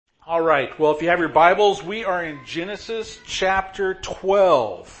All right. Well, if you have your Bibles, we are in Genesis chapter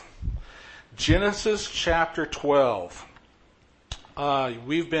 12. Genesis chapter 12.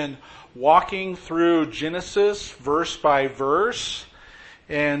 We've been walking through Genesis verse by verse.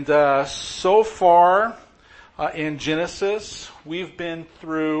 And so far in Genesis, we've been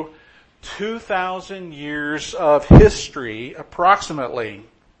through 2,000 years of history, approximately.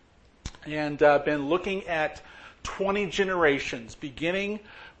 And been looking at 20 generations, beginning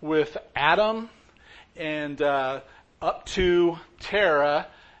with Adam and up to Terah,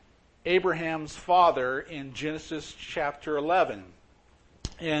 Abraham's father, in Genesis chapter 11.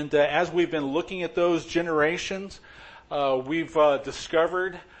 And as we've been looking at those generations, we've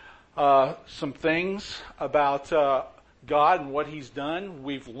discovered some things about God and what He's done.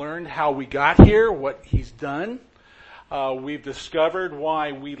 We've learned how we got here, what He's done. We've discovered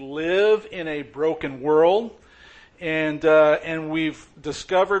why we live in a broken world. And we've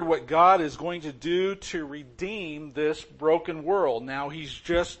discovered what God is going to do to redeem this broken world. Now, He's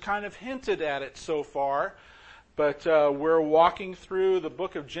just kind of hinted at it so far, but we're walking through the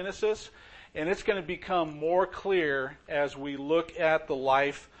book of Genesis, and it's going to become more clear as we look at the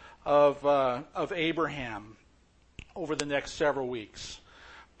life of Abraham over the next several weeks.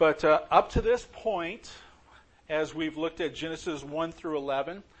 But up to this point, as we've looked at Genesis 1 through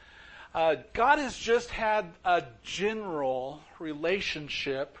 11, God has just had a general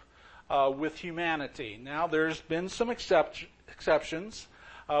relationship with humanity. Now, there's been some exceptions.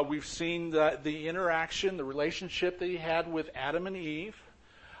 We've seen the interaction, the relationship that He had with Adam and Eve.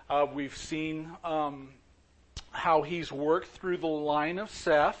 We've seen how He's worked through the line of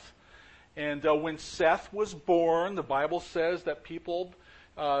Seth. And when Seth was born, the Bible says that people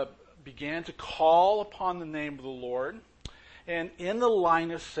began to call upon the name of the Lord. And in the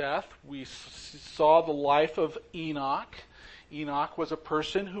line of Seth, we saw the life of Enoch. Enoch was a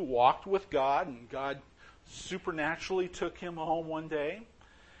person who walked with God, and God supernaturally took him home one day.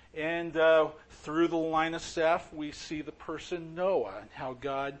 And through the line of Seth, we see the person Noah, and how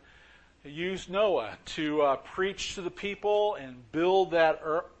God used Noah to preach to the people and build that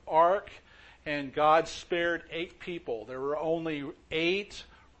ark. And God spared 8 people. There were only 8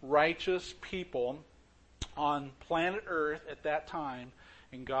 righteous people on planet Earth at that time,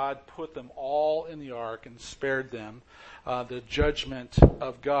 and God put them all in the ark and spared them the judgment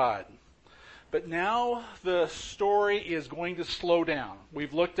of God. But now the story is going to slow down.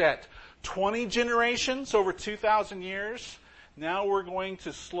 We've looked at 20 generations over 2,000 years. Now we're going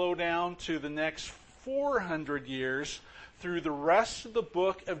to slow down to the next 400 years through the rest of the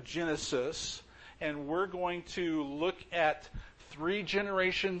book of Genesis, and we're going to look at 3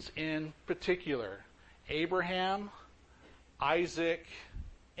 generations in particular: Abraham, Isaac,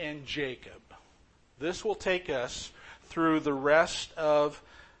 and Jacob. This will take us through the rest of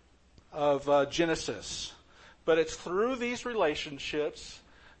Genesis. But it's through these relationships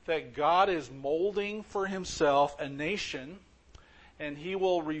that God is molding for Himself a nation, and He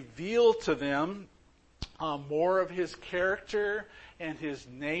will reveal to them more of His character and His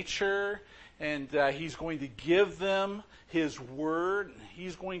nature, and He's going to give them His word.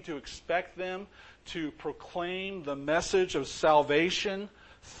 He's going to expect them to proclaim the message of salvation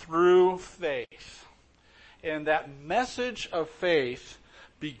through faith. And that message of faith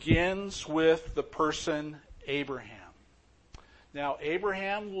begins with the person Abraham. Now,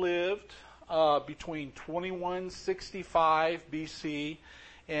 Abraham lived between 2165 BC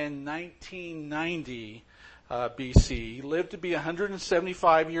and 1990 BC. He lived to be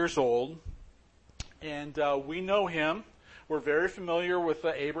 175 years old, and we know him. We're very familiar with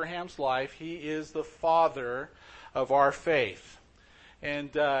Abraham's life. He is the father of our faith. And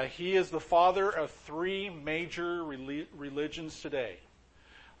he is the father of 3 major religions today: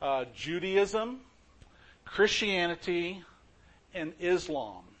 Judaism, Christianity, and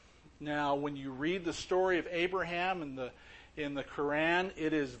Islam. Now, when you read the story of Abraham in the Quran,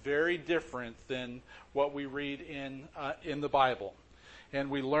 it is very different than what we read in the Bible. And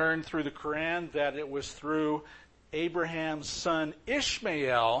we learn through the Quran that it was through Abraham's son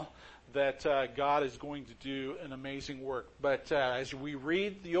Ishmael that God is going to do an amazing work. But as we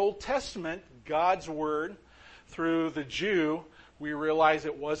read the Old Testament, God's word, through the Jew, we realize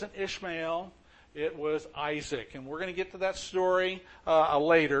it wasn't Ishmael, it was Isaac. And we're going to get to that story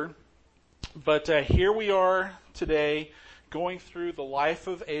later. But here we are today going through the life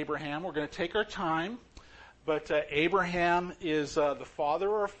of Abraham. We're going to take our time. But Abraham is the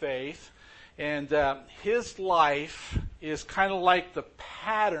father of faith. And his life is kind of like the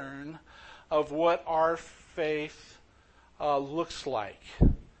pattern of what our faith looks like.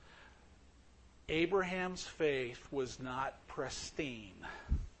 Abraham's faith was not pristine.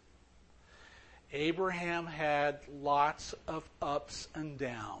 Abraham had lots of ups and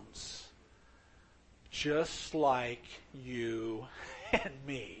downs, just like you and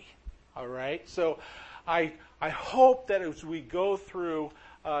me. All right? So I hope that as we go through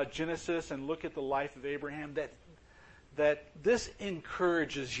Genesis and look at the life of Abraham, that this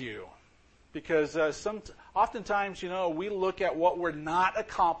encourages you. Because oftentimes, we look at what we're not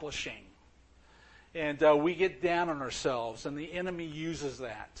accomplishing, and we get down on ourselves, and the enemy uses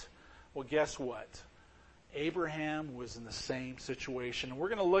that. Well, guess what? Abraham was in the same situation. And we're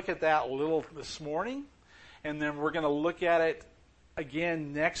going to look at that a little this morning, and then we're going to look at it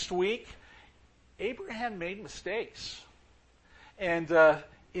again next week. Abraham made mistakes. And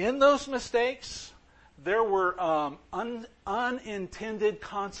in those mistakes, there were unintended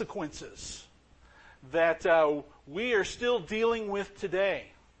consequences that we are still dealing with today.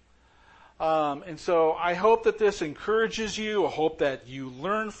 And so I hope that this encourages you. I hope that you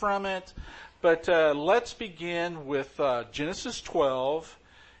learn from it. But let's begin with Genesis 12.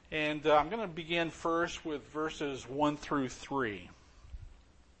 And I'm going to begin first with verses 1 through 3.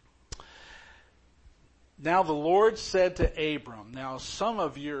 Now the Lord said to Abram. Now some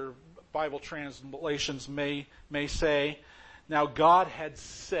of your Bible translations may say, now God had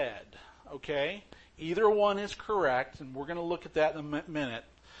said. Okay? Either one is correct, and we're going to look at that in a minute.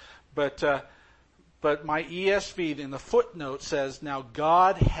 But my ESV in the footnote says, now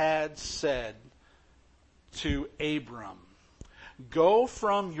God had said to Abram, go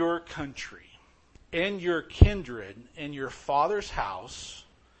from your country and your kindred and your father's house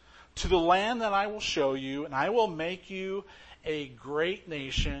to the land that I will show you, and I will make you a great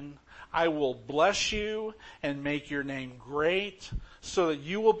nation. I will bless you and make your name great so that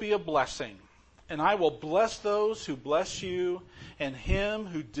you will be a blessing. And I will bless those who bless you, and him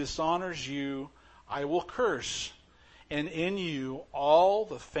who dishonors you I will curse. And in you all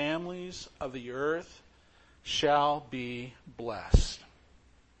the families of the earth shall be blessed.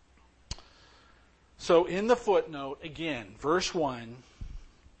 So in the footnote, again, verse 1,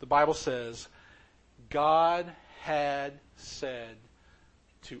 the Bible says, God had said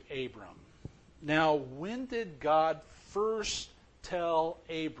to Abram. Now, when did God first tell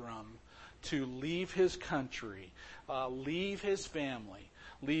Abram to leave his country, leave his family,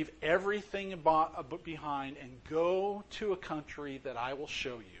 leave everything behind, and go to a country that I will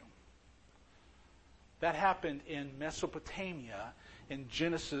show you? That happened in Mesopotamia in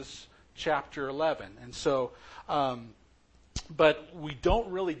Genesis chapter 11. And so, but we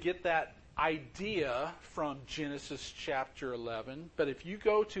don't really get that idea from Genesis chapter 11. But if you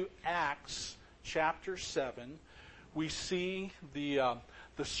go to Acts chapter 7, we see the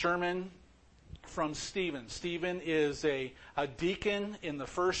sermon from Stephen. Stephen is a deacon in the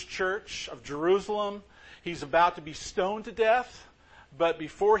first church of Jerusalem. He's about to be stoned to death, but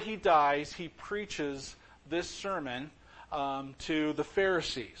before he dies, he preaches this sermon to the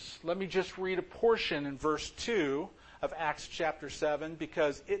Pharisees. Let me just read a portion in verse 2 of Acts chapter 7,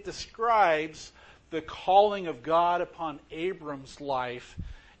 because it describes the calling of God upon Abram's life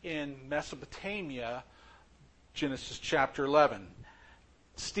in Mesopotamia, Genesis chapter 11.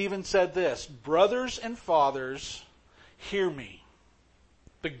 Stephen said this, brothers and fathers, hear me.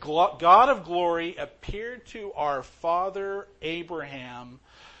 The God of glory appeared to our father Abraham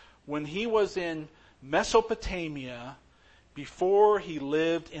when he was in Mesopotamia before he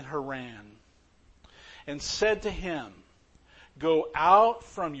lived in Haran, and said to him, go out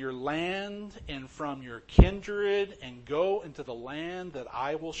from your land and from your kindred and go into the land that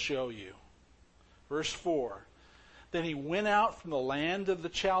I will show you. Verse 4, then he went out from the land of the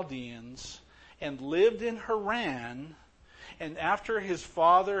Chaldeans and lived in Haran, and after his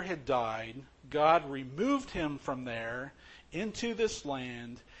father had died, God removed him from there into this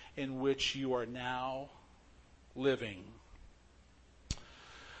land in which you are now living.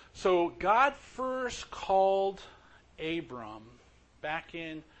 So God first called Abram back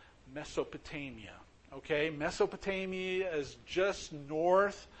in Mesopotamia. Okay, Mesopotamia is just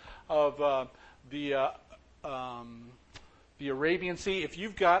north of the Arabian Sea. If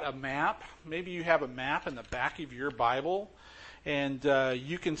you've got a map, maybe you have a map in the back of your Bible, and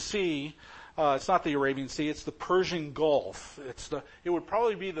you can see it's not the Arabian Sea; it's the Persian Gulf. It would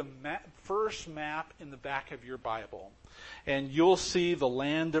probably be the first map in the back of your Bible. And you'll see the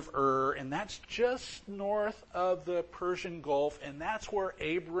land of Ur, and that's just north of the Persian Gulf, and that's where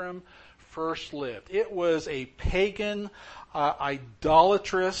Abram first lived. It was a pagan,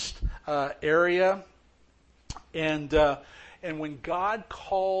 idolatrous area, and when God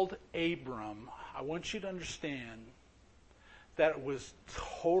called Abram, I want you to understand that it was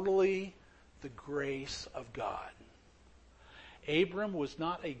totally the grace of God. Abram was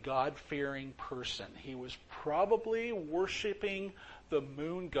not a God-fearing person. He was probably worshiping the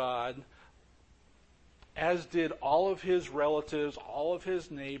moon god, as did all of his relatives, all of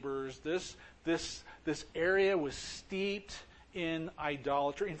his neighbors. This area was steeped in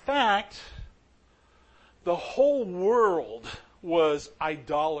idolatry. In fact, the whole world was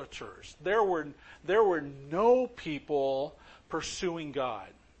idolaters. There were no people pursuing God.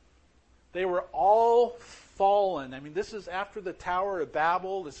 They were all fallen. I mean, this is after the Tower of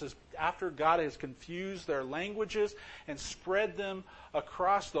Babel. This is after God has confused their languages and spread them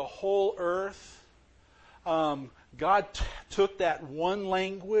across the whole earth. God took that one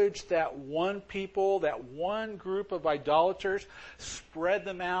language, that one people, that one group of idolaters, spread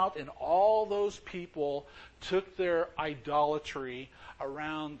them out, and all those people took their idolatry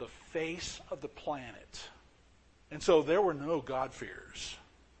around the face of the planet. And so there were no God-fearers.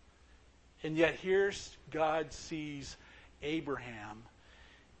 And yet here's God sees Abraham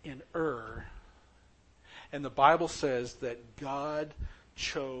in Ur, and the Bible says that God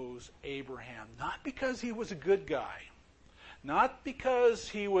chose Abraham, not because he was a good guy, not because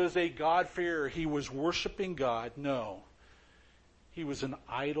he was a God-fearer, he was worshiping God. No. He was an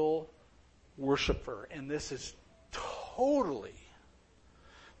idol worshiper. And this is totally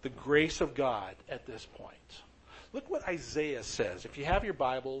the grace of God at this point. Look what Isaiah says. If you have your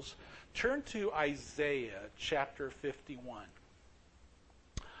Bibles, turn to Isaiah chapter 51.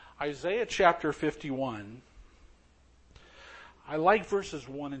 Isaiah chapter 51. I like verses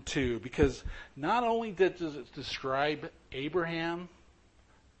 1 and 2 because not only does it describe Abraham,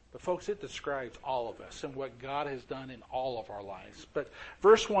 but folks, it describes all of us and what God has done in all of our lives. But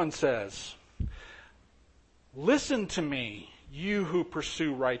verse 1 says, "Listen to me, you who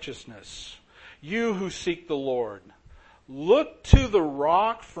pursue righteousness, you who seek the Lord. Look to the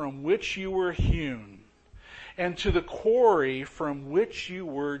rock from which you were hewn, and to the quarry from which you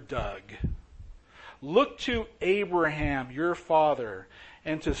were dug. Look to Abraham, your father,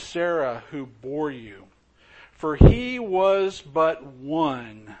 and to Sarah, who bore you. For he was but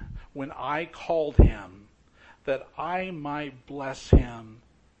one when I called him, that I might bless him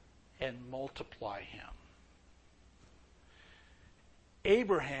and multiply him."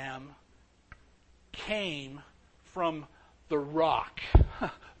 Abraham came from the rock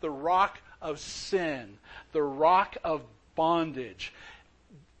of sin, the rock of bondage.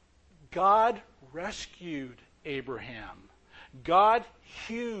 God rescued Abraham. God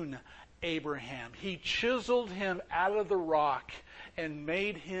hewn Abraham. He chiseled him out of the rock and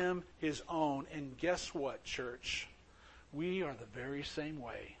made him his own. And guess what, church? We are the very same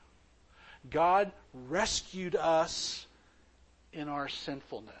way. God rescued us in our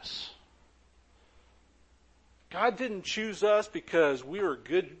sinfulness. God didn't choose us because we were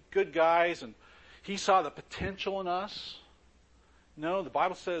good guys and He saw the potential in us. No, the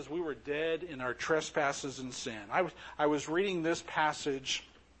Bible says we were dead in our trespasses and sin. I was reading this passage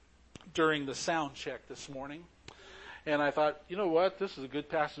during the sound check this morning, and I thought, you know what? This is a good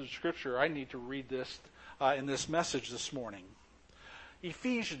passage of Scripture. I need to read this in this message this morning.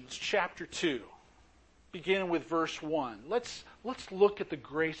 Ephesians chapter 2, beginning with verse 1. Let's look at the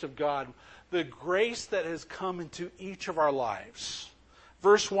grace of God, the grace that has come into each of our lives.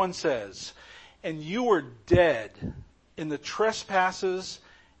 Verse 1 says, "And you were dead in the trespasses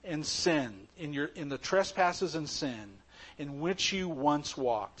and sin, in the trespasses and sin, in which you once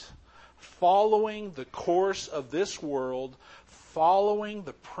walked, following the course of this world, following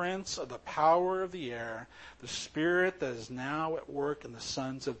the prince of the power of the air, the spirit that is now at work in the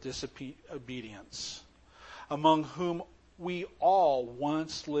sons of disobedience, among whom we all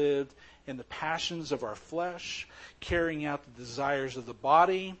once lived in the passions of our flesh, carrying out the desires of the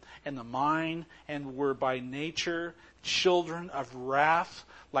body and the mind, and were by nature children of wrath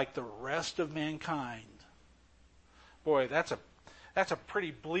like the rest of mankind." Boy, that's a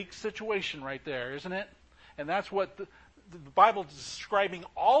pretty bleak situation right there, isn't it? And that's what the Bible is describing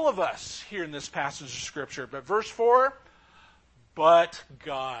all of us here in this passage of Scripture. But verse 4, "But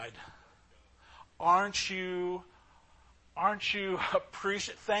God." Aren't you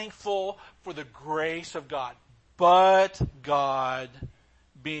thankful for the grace of God? But God,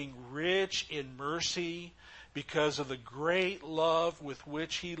 being rich in mercy, because of the great love with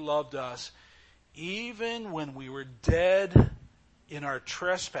which He loved us, even when we were dead in our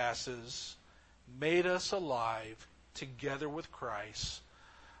trespasses, made us alive together with Christ.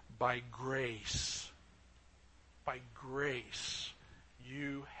 By grace,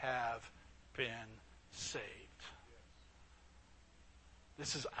 you have been saved.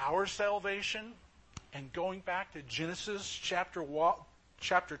 This is our salvation. And going back to Genesis chapter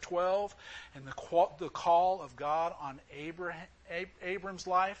chapter 12 and the call of God on Abram's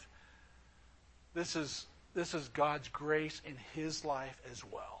life, this is God's grace in his life as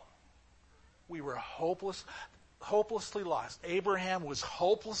well. We were hopelessly lost. Abraham was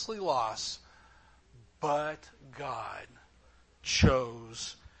hopelessly lost, but God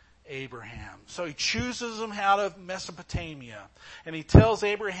chose Abraham. So he chooses him out of Mesopotamia. And he tells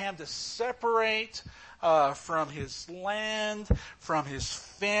Abraham to separate from his land, from his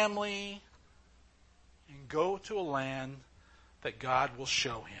family, and go to a land that God will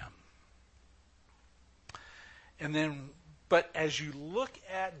show him. And then, but as you look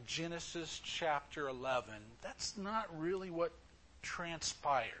at Genesis chapter 11, that's not really what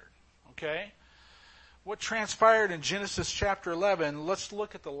transpired. Okay? What transpired in Genesis chapter 11, let's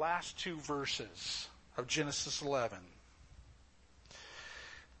look at the last two verses of Genesis 11.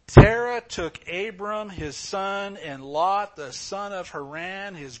 Terah took Abram his son, and Lot the son of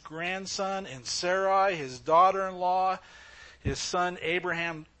Haran his grandson, and Sarai his daughter-in-law, his son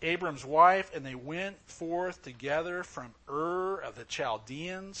Abram's wife, and they went forth together from Ur of the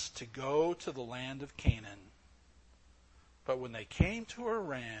Chaldeans to go to the land of Canaan. But when they came to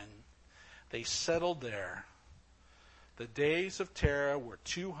Haran, they settled there. The days of Terah were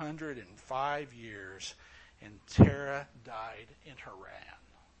 205 years, and Terah died in Haran.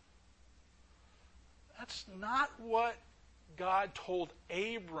 That's not what God told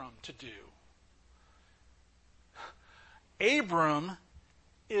Abram to do. Abram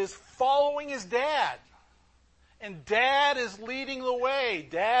is following his dad. And dad is leading the way.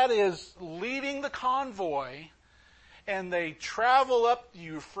 Dad is leading the convoy. And they travel up the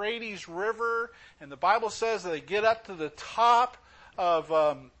Euphrates River. And the Bible says that they get up to the top of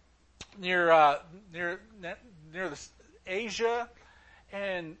near Asia.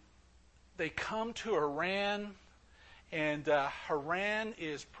 And they come to Haran. And Haran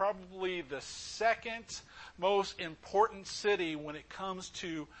is probably the second most important city when it comes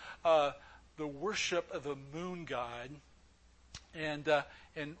to the worship of the moon god, and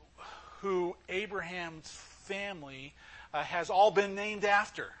who Abraham's family has all been named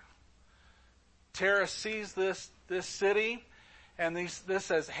after. Terah sees this city, and this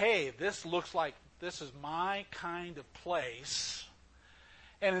says, "Hey, this looks like this is my kind of place."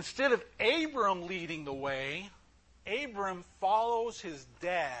 And instead of Abram leading the way, Abram follows his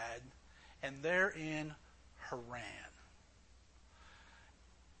dad, and they're in Haran.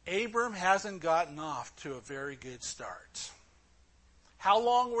 Abram hasn't gotten off to a very good start. How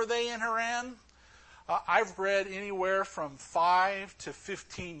long were they in Haran? I've read anywhere from 5 to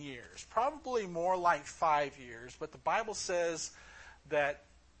 15 years. Probably more like 5 years. But the Bible says that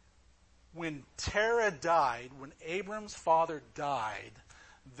when Terah died, when Abram's father died,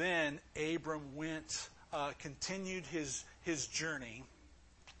 then Abram continued his journey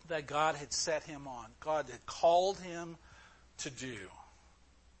that God had set him on. God had called him to do.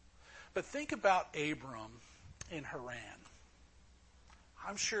 But think about Abram in Haran.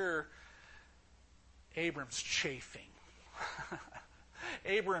 I'm sure Abram's chafing.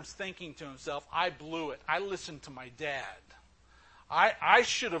 Abram's thinking to himself, I blew it. I listened to my dad. I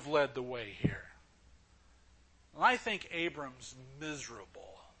should have led the way here. And I think Abram's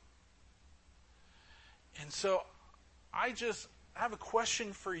miserable. And so I have a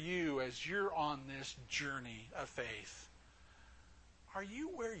question for you as you're on this journey of faith. Are you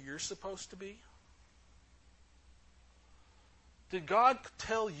where you're supposed to be? Did God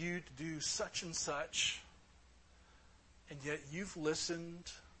tell you to do such and such, and yet you've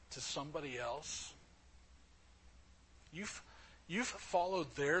listened to somebody else? You've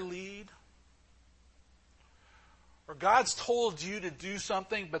followed their lead? Or God's told you to do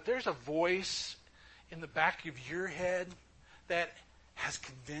something, but there's a voice in the back of your head that has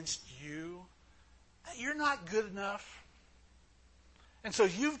convinced you that you're not good enough. And so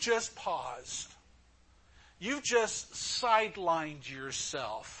you've just paused. You've just sidelined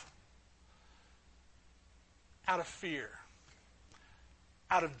yourself out of fear,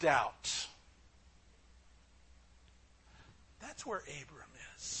 out of doubt. That's where Abram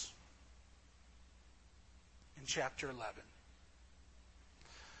is in chapter 11.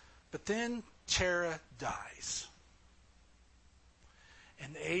 But then Terah dies.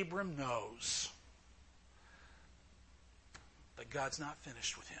 And Abram knows that God's not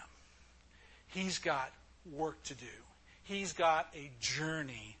finished with him. He's got work to do. He's got a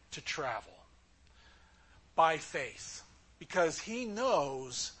journey to travel by faith, because he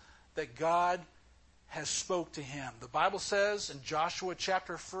knows that God has spoke to him. The Bible says in Joshua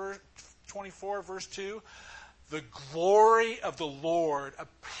chapter 24, verse 2, the glory of the Lord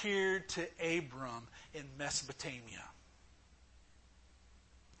appeared to Abram in Mesopotamia.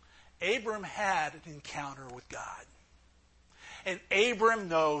 Abram had an encounter with God. And Abram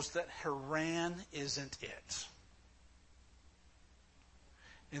knows that Haran isn't it.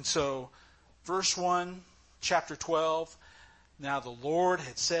 And so, verse 1, chapter 12, now the Lord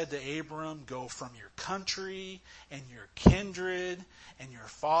had said to Abram, go from your country and your kindred and your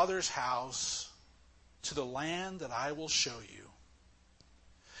father's house to the land that I will show you.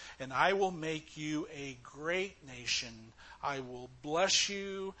 And I will make you a great nation. I will bless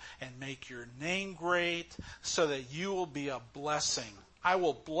you and make your name great so that you will be a blessing. I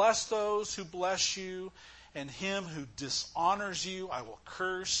will bless those who bless you, and him who dishonors you I will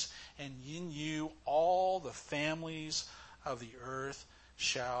curse, and in you all the families of the earth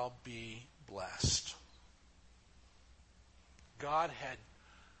shall be blessed. God had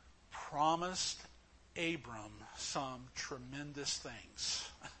promised Abram some tremendous things.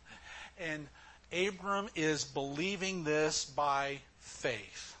 And Abram is believing this by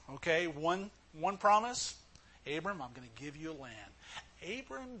faith. Okay, one promise. Abram, I'm going to give you a land.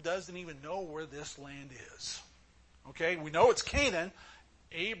 Abram doesn't even know where this land is. Okay, we know it's Canaan.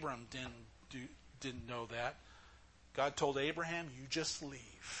 Abram didn't know that. God told Abraham, you just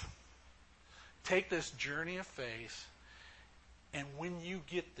leave. Take this journey of faith, and when you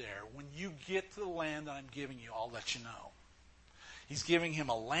get there, when you get to the land that I'm giving you, I'll let you know. He's giving him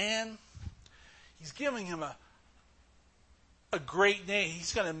a land. He's giving him a great name.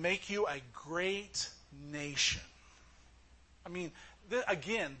 He's going to make you a great nation. I mean,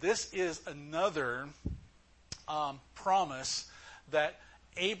 again, this is another promise that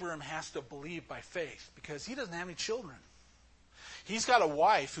Abram has to believe by faith because he doesn't have any children. He's got a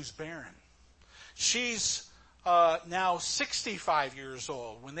wife who's barren. She's now 65 years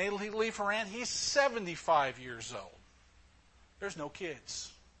old. When they leave Haran, he's 75 years old. There's no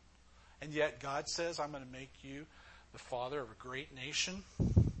kids. And yet God says, I'm going to make you the father of a great nation.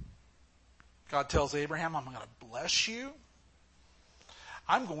 God tells Abraham, I'm going to bless you.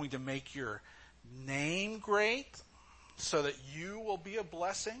 I'm going to make your name great so that you will be a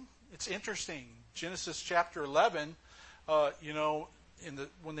blessing. It's interesting. Genesis chapter 11,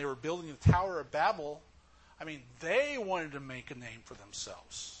 when they were building the Tower of Babel, I mean, they wanted to make a name for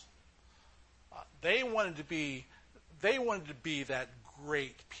themselves. They wanted to be that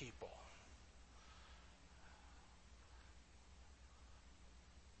great people.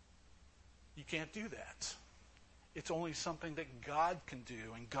 You can't do that. It's only something that God can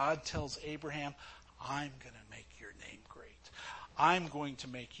do. And God tells Abraham, I'm going to make your name great. I'm going to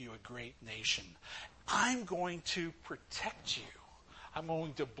make you a great nation. I'm going to protect you. I'm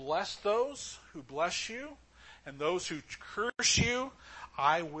going to bless those who bless you, and those who curse you,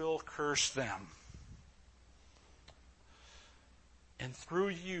 I will curse them. And through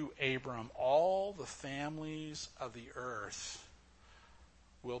you, Abram, all the families of the earth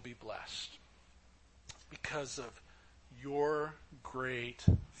will be blessed because of your great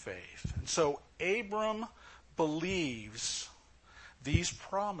faith. And so Abram believes these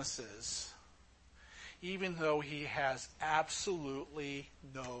promises even though he has absolutely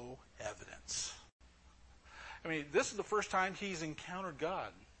no evidence. I mean, this is the first time he's encountered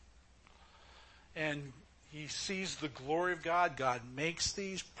God. And he sees the glory of God. God makes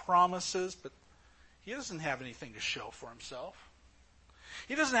these promises, but he doesn't have anything to show for himself.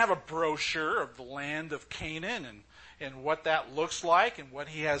 He doesn't have a brochure of the land of Canaan and what that looks like and what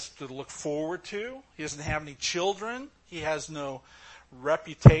he has to look forward to. He doesn't have any children. He has no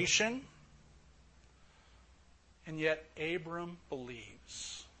reputation. And yet Abram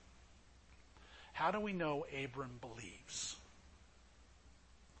believes. How do we know Abram believes?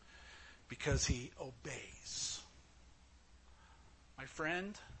 Because he obeys. My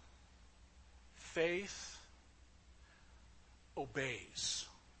friend, faith obeys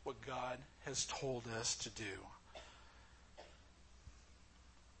what God has told us to do.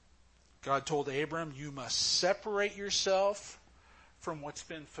 God told Abram, you must separate yourself from what's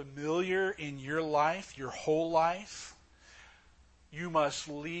been familiar in your life, your whole life. You must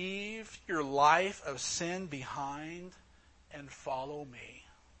leave your life of sin behind and follow me.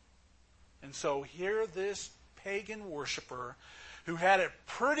 And so here this pagan worshiper who had it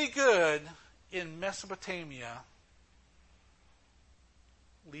pretty good in Mesopotamia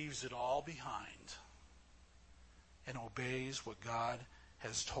leaves it all behind and obeys what God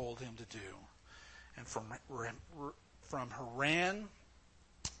has told him to do. And from Haran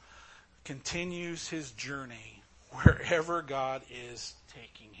continues his journey wherever God is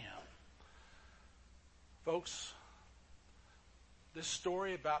taking him. Folks, this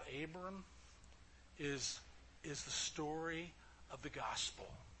story about Abram is the story of the gospel.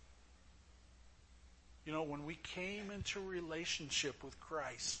 You know, when we came into relationship with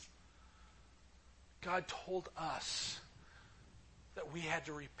Christ, God told us that we had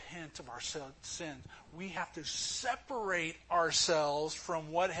to repent of our sin. We have to separate ourselves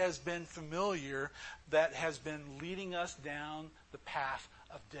from what has been familiar, that has been leading us down the path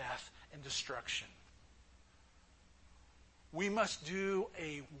of death and destruction. We must do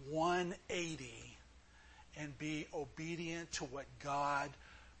a 180 and be obedient to what God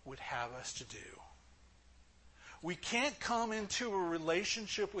would have us to do. We can't come into a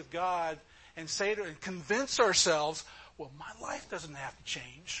relationship with God and say to and convince ourselves, well, my life doesn't have to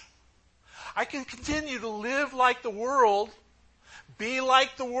change. I can continue to live like the world, be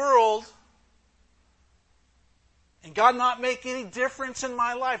like the world, and God not make any difference in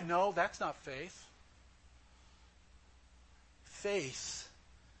my life. No, that's not faith. Faith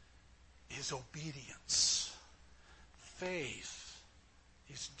is obedience. Faith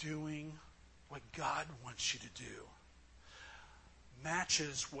is doing what God wants you to do.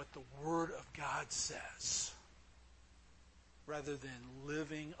 Matches what the Word of God says, rather than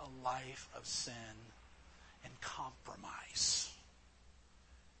living a life of sin and compromise.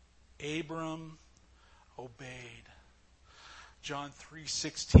 Abram obeyed. John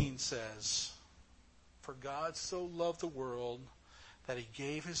 3:16 says, "For God so loved the world that he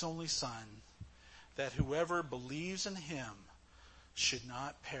gave his only Son, that whoever believes in him should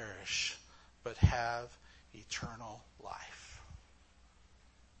not perish, but have eternal life."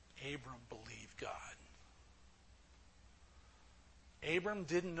 Abram believed God. Abram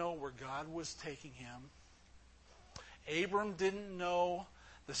didn't know where God was taking him. Abram didn't know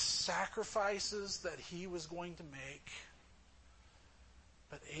the sacrifices that he was going to make.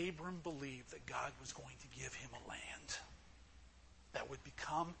 But Abram believed that God was going to give him a land that would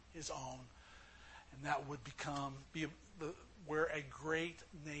become his own, and that would be where a great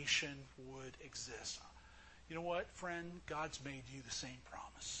nation would exist. You know what, friend? God's made you the same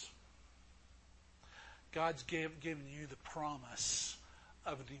promise. God's given you the promise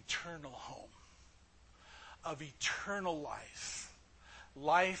of an eternal home, of eternal life,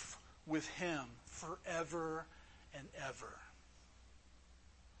 life with him forever and ever.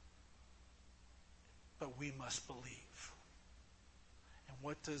 But we must believe. And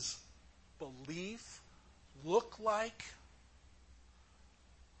what does belief look like?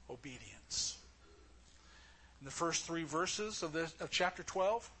 Obedience. In the first 3 verses of chapter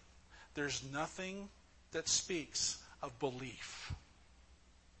 12, there's nothing that speaks of belief.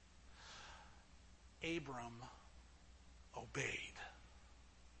 Abram obeyed.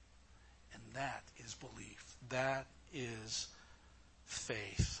 And that is belief. That is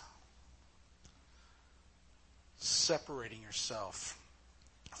faith. Separating yourself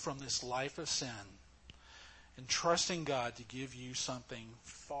from this life of sin and trusting God to give you something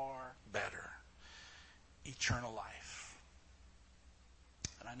far better. Eternal life.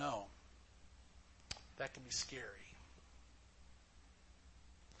 And I know that can be scary.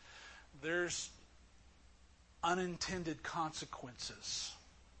 There's unintended consequences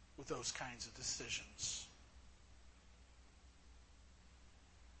with those kinds of decisions.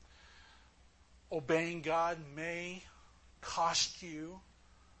 Obeying God may cost you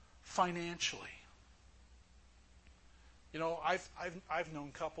financially. You know, I've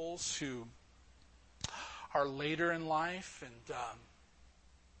known couples who are later in life and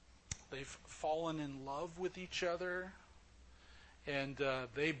they've fallen in love with each other, and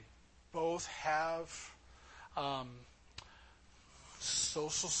they both have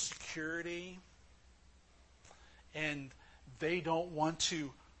Social Security, and they don't want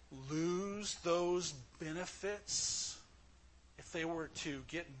to lose those benefits if they were to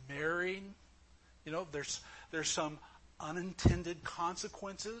get married. You know, there's some unintended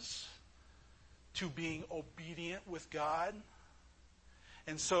consequences to being obedient with God.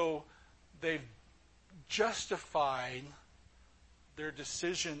 And so they've justified their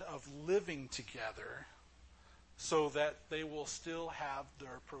decision of living together so that they will still have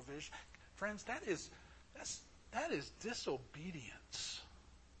their provision. Friends, that is disobedience.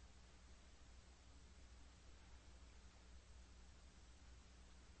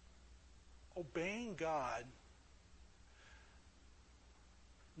 Obeying God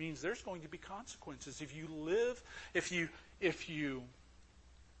means there's going to be consequences. If you live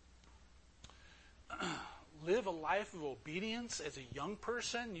a life of obedience as a young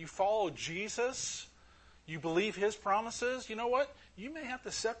person, you follow Jesus, you believe his promises, you know what? You may have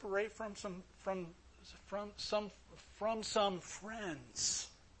to separate from some friends.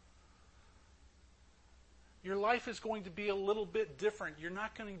 Your life is going to be a little bit different. You're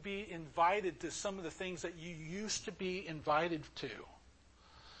not going to be invited to some of the things that you used to be invited to.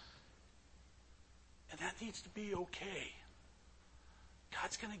 And that needs to be okay.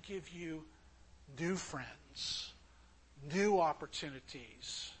 God's going to give you new friends, new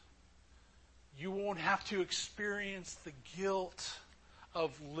opportunities. You won't have to experience the guilt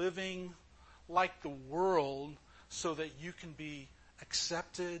of living like the world so that you can be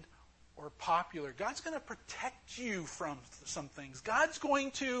accepted or popular. God's going to protect you from some things. God's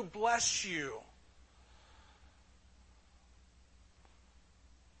going to bless you.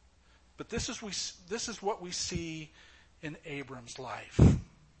 But this is what we see in Abram's life.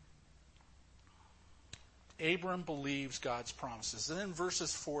 Abram believes God's promises. And in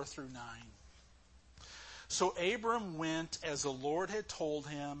verses 4 through 9. So Abram went as the Lord had told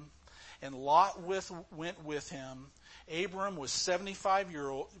him, and Lot went with him. Abram was 75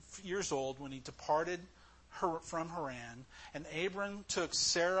 years old when he departed from Haran. And Abram took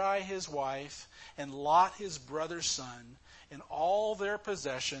Sarai his wife, and Lot his brother's son, and all their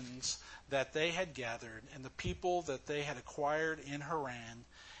possessions that they had gathered, and the people that they had acquired in Haran,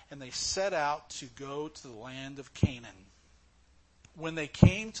 and they set out to go to the land of Canaan. When they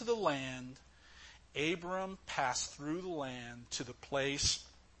came to the land, Abram passed through the land to the place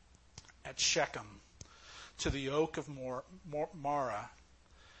at Shechem, to the oak of Morah.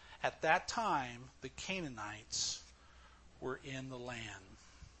 At that time, the Canaanites were in the land.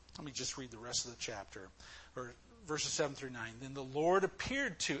 Let me just read the rest of the chapter, or verses 7 through 9. Then the Lord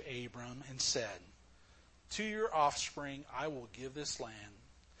appeared to Abram and said, "To your offspring I will give this land."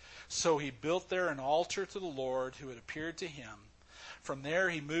 So he built there an altar to the Lord who had appeared to him. From there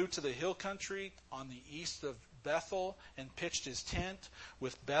he moved to the hill country on the east of Bethel and pitched his tent,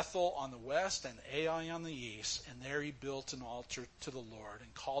 with Bethel on the west and Ai on the east. And there he built an altar to the Lord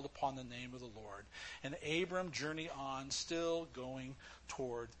and called upon the name of the Lord. And Abram journeyed on, still going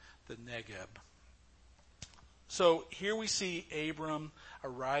toward the Negeb. So here we see Abram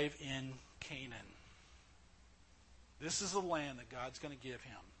arrive in Canaan. This is the land that God's going to give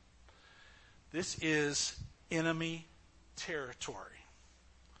him. This is enemy territory.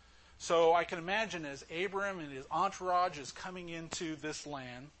 So I can imagine as Abram and his entourage is coming into this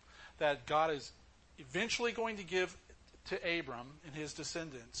land that God is eventually going to give to Abram and his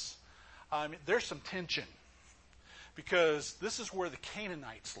descendants, there's some tension because this is where the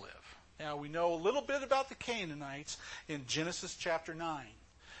Canaanites live. Now we know a little bit about the Canaanites in Genesis chapter 9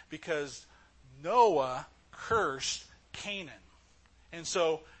 because Noah cursed Canaan. And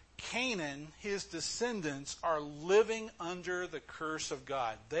so Canaan, his descendants, are living under the curse of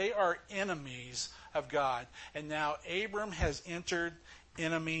God. They are enemies of God. And now Abram has entered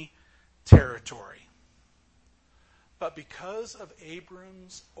enemy territory. But because of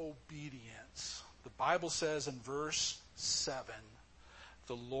Abram's obedience, the Bible says in verse 7,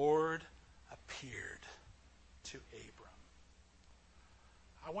 the Lord appeared to Abram.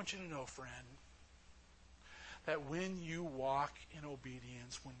 I want you to know, friend, that when you walk in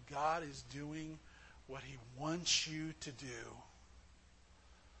obedience, when God is doing what he wants you to do,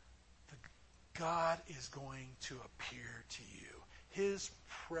 God is going to appear to you. His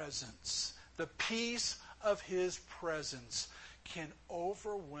presence, the peace of his presence can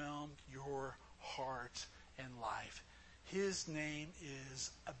overwhelm your heart and life. His name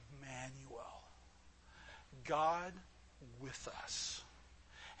is Emmanuel, God with us.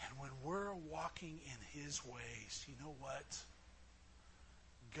 And when we're walking in his ways, you know what?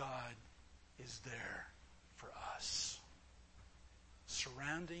 God is there for us,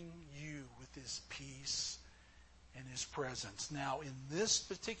 surrounding you with his peace and his presence. Now, in this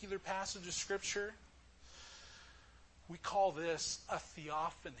particular passage of Scripture, we call this a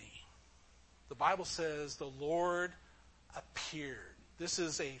theophany. The Bible says the Lord appeared. This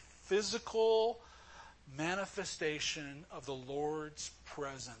is a physical manifestation of the Lord's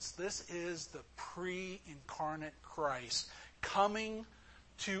presence. This is the pre-incarnate Christ coming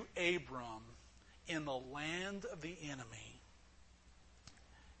to Abram in the land of the enemy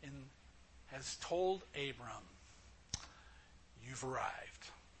and has told Abram, you've arrived.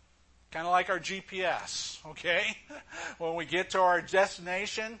 Kind of like our GPS, okay? When we get to our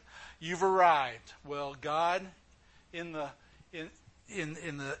destination, you've arrived. Well, God, in a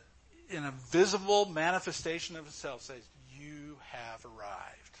visible manifestation of himself, says, you have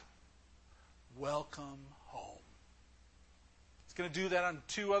arrived. Welcome home. He's going to do that on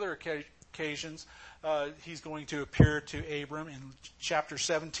two other occasions. He's going to appear to Abram in chapter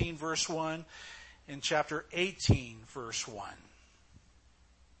 17, verse 1, and chapter 18, verse 1.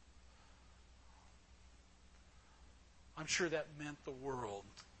 I'm sure that meant the world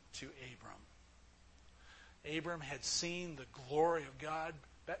to Abram. Abram had seen the glory of God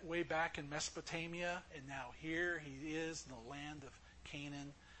way back in Mesopotamia, and now here he is in the land of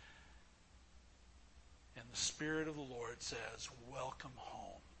Canaan. And the Spirit of the Lord says, welcome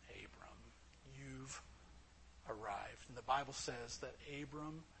home, Abram. You arrived. And the Bible says that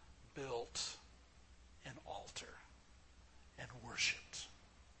Abram built an altar and worshiped.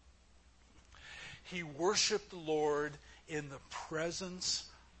 He worshiped the Lord in the presence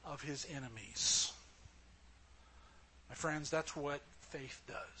of his enemies. My friends, that's what faith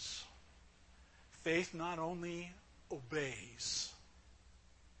does. Faith not only obeys,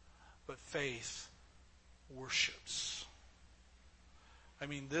 but faith worships. I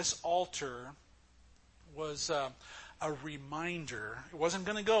mean, this altar was a reminder. It wasn't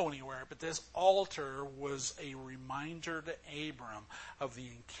going to go anywhere, but this altar was a reminder to Abram of the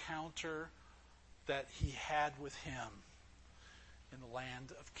encounter that he had with him in the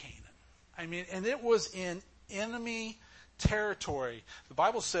land of Canaan. I mean, and it was in enemy territory. The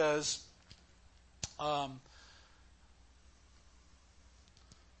Bible says,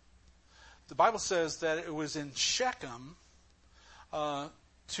 that it was in Shechem,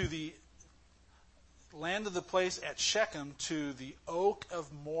 to the land of the place at Shechem, to the oak of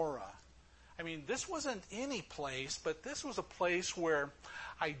Morah. I mean, this wasn't any place, but this was a place where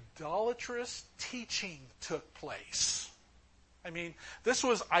idolatrous teaching took place. I mean, this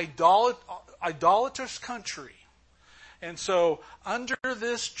was idolatrous country. And so, under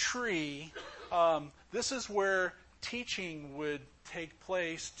this tree, this is where teaching would take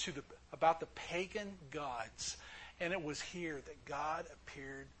place about the pagan gods. And it was here that God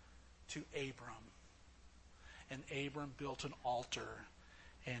appeared to Abram. And Abram built an altar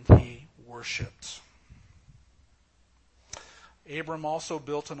and he worshipped. Abram also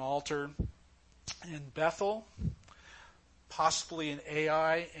built an altar in Bethel, possibly in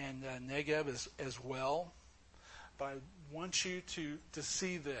Ai and Negev as well. But I want you to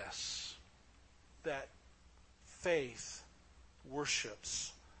see this, that faith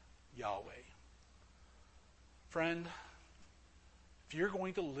worships Yahweh. Friend, if you're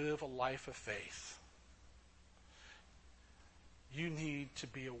going to live a life of faith, you need to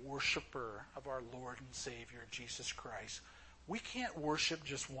be a worshiper of our Lord and Savior, Jesus Christ. We can't worship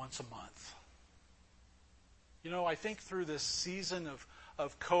just once a month. You know, I think through this season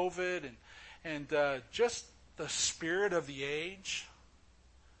of COVID and just the spirit of the age,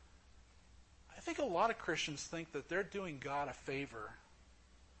 I think a lot of Christians think that they're doing God a favor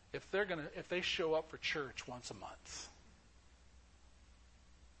if they show up for church once a month.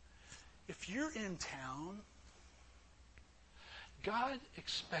 If you're in town, God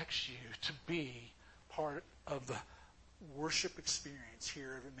expects you to be part of the worship experience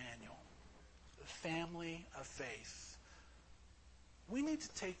here at Emmanuel, the family of faith. We need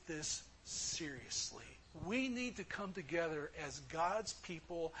to take this seriously. We need to come together as God's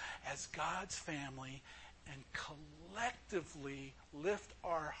people, as God's family, and collectively lift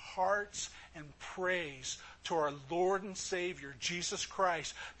our hearts and praise to our Lord and Savior, Jesus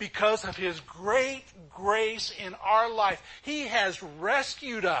Christ, because of His great grace in our life. He has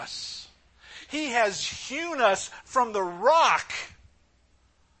rescued us. He has hewn us from the rock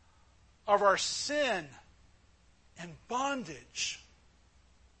of our sin and bondage,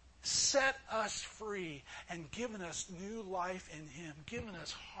 set us free, and given us new life in Him, given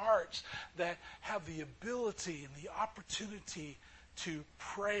us hearts that have the ability and the opportunity to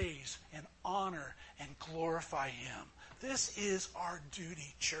praise and honor and glorify Him. This is our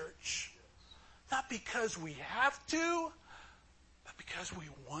duty, church. Not because we have to, but because we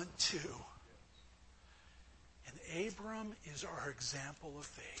want to. And Abram is our example of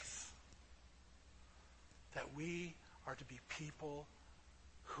faith. That we are to be people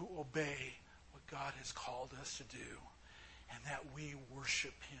who obey what God has called us to do, and that we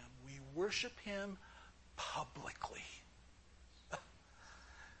worship Him. We worship Him publicly.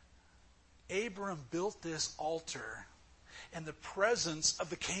 Abram built this altar in the presence of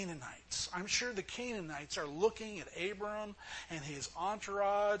the Canaanites. I'm sure the Canaanites are looking at Abram and his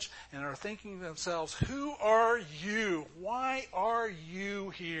entourage and are thinking to themselves, who are you? Why are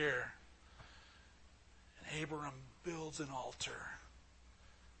you here? And Abram builds an altar.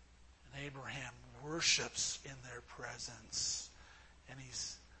 And Abraham worships in their presence. And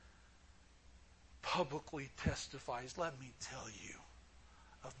he's publicly testifies, let me tell you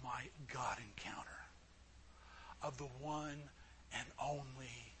of my God encounter, of the one and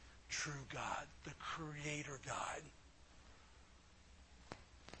only true God, the Creator God,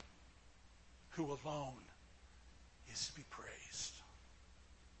 who alone is to be praised.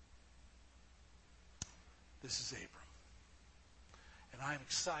 This is Abram. And I'm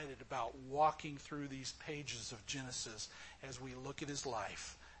excited about walking through these pages of Genesis as we look at his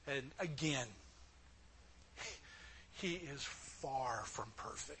life. And again, he is far from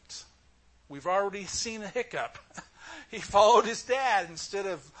perfect. We've already seen a hiccup. He followed his dad instead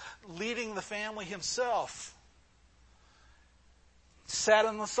of leading the family himself. sat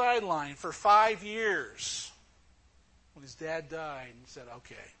on the sideline for 5 years when his dad died and said,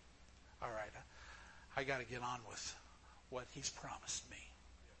 okay, all right, I got to get on with what he's promised me.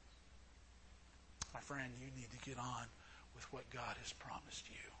 My friend, you need to get on with what God has promised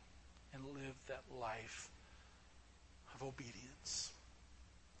you and live that life of obedience.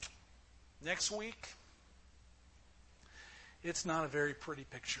 Next week, it's not a very pretty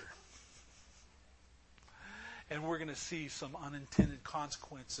picture. And we're going to see some unintended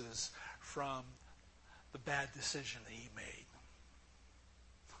consequences from the bad decision that he made.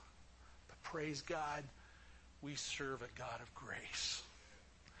 But praise God, we serve a God of grace.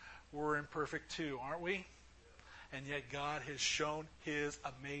 We're imperfect too, aren't we? And yet God has shown his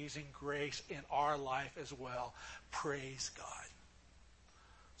amazing grace in our life as well. Praise God.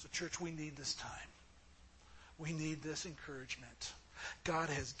 So church, we need this time. We need this encouragement. God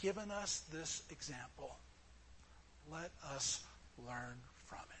has given us this example. Let us learn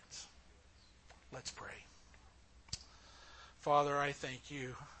from it. Let's pray. Father, I thank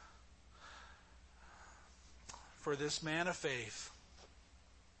you for this man of faith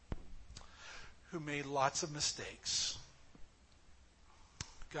who made lots of mistakes.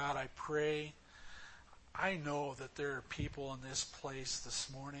 God, I pray, I know that there are people in this place this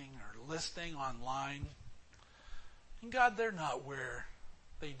morning or listening online, and God, they're not where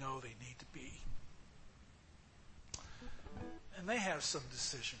they know they need to be. And they have some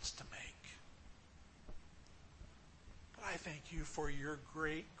decisions to make. But I thank you for your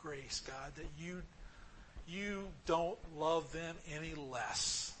great grace, God, that you don't love them any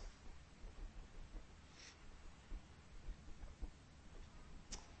less.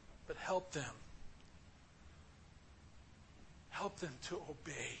 But help them. Help them to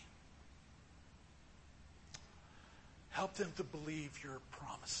obey. Help them to believe your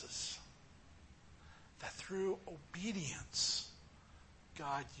promises. That through obedience,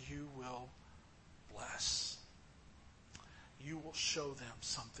 God, you will bless. You will show them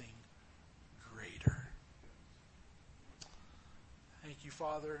something greater. Thank you,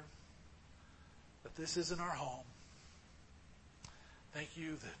 Father, that this isn't our home. Thank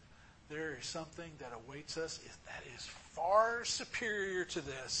you that there is something that awaits us that is far superior to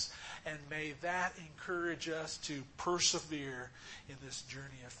this. And may that encourage us to persevere in this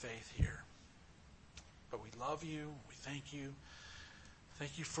journey of faith here. But we love you. We thank you.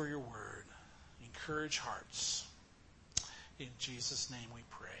 Thank you for your word. Encourage hearts. In Jesus' name we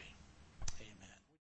pray.